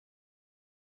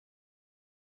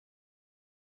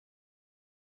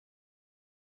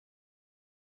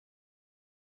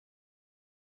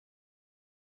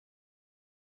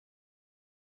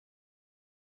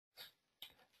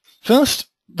First,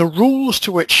 the rules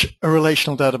to which a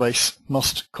relational database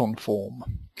must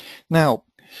conform. Now,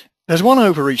 there's one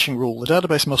overreaching rule: the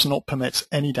database must not permit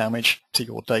any damage to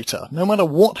your data. No matter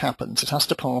what happens, it has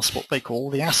to pass what they call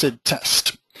the acid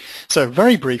test. So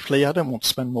very briefly, I don't want to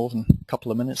spend more than a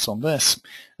couple of minutes on this,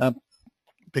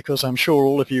 because I'm sure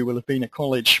all of you will have been at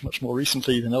college much more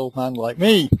recently than an old man like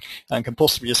me and can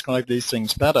possibly describe these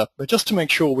things better. But just to make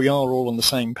sure we are all on the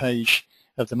same page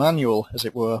of the manual, as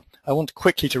it were, I want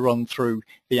quickly to run through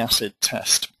the acid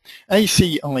test.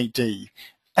 ACID.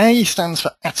 A stands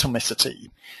for atomicity.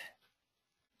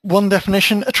 One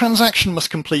definition: a transaction must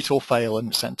complete or fail in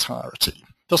its entirety.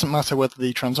 Doesn't matter whether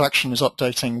the transaction is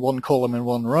updating one column in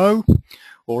one row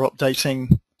or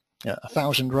updating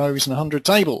 1,000 rows and 100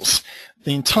 tables.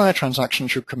 The entire transaction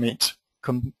should complete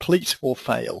or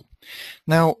fail.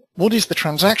 Now, what is the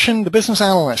transaction? The business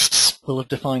analysts will have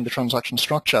defined the transaction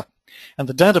structure, and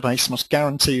the database must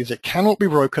guarantee that it cannot be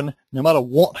broken no matter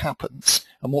what happens.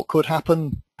 And what could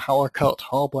happen? Power cut,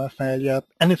 hardware failure,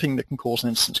 anything that can cause an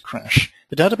instant crash.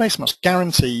 The database must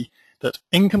guarantee that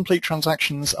incomplete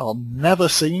transactions are never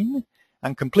seen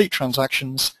and complete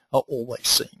transactions are always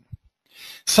seen.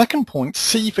 Second point,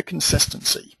 C for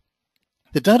consistency.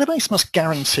 The database must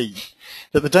guarantee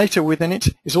that the data within it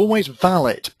is always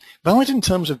valid in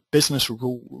terms of business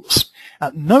rules.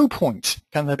 At no point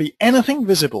can there be anything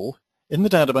visible in the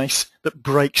database that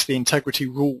breaks the integrity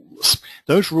rules.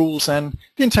 Those rules then,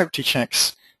 the integrity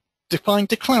checks, defined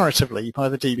declaratively by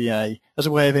the DBA as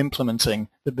a way of implementing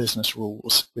the business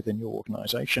rules within your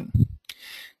organization.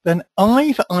 Then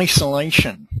I for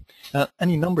isolation.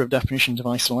 Any number of definitions of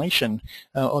isolation.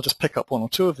 I'll just pick up one or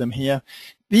two of them here.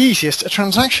 The easiest: a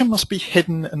transaction must be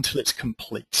hidden until it's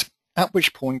complete, at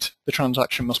which point the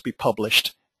transaction must be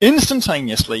published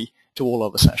instantaneously to all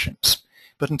other sessions.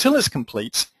 But until it's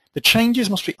complete, the changes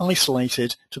must be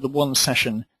isolated to the one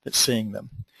session that's seeing them.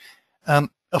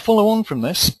 A follow-on from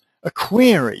this: a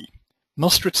query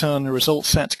must return a result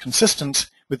set consistent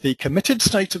with the committed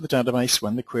state of the database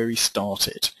when the query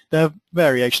started. There are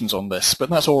variations on this, but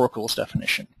that's Oracle's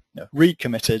definition. Read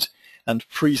committed and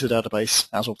freeze the database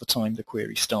as of the time the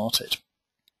query started.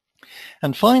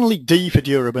 And finally, D for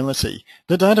durability.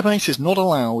 The database is not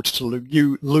allowed to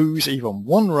lose even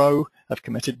one row of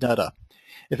committed data.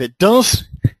 If it does,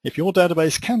 if your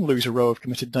database can lose a row of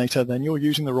committed data, then you're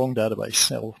using the wrong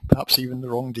database, or perhaps even the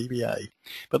wrong DBA.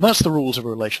 But that's the rules of a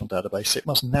relational database. It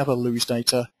must never lose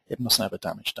data. It must never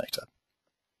damage data.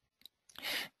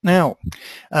 Now,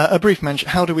 a brief mention: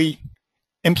 how do we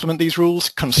implement these rules?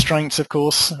 Constraints, of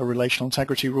course, are relational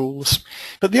integrity rules.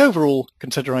 But the overall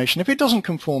consideration: if it doesn't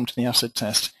conform to the acid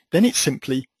test, then it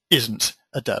simply isn't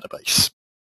a database.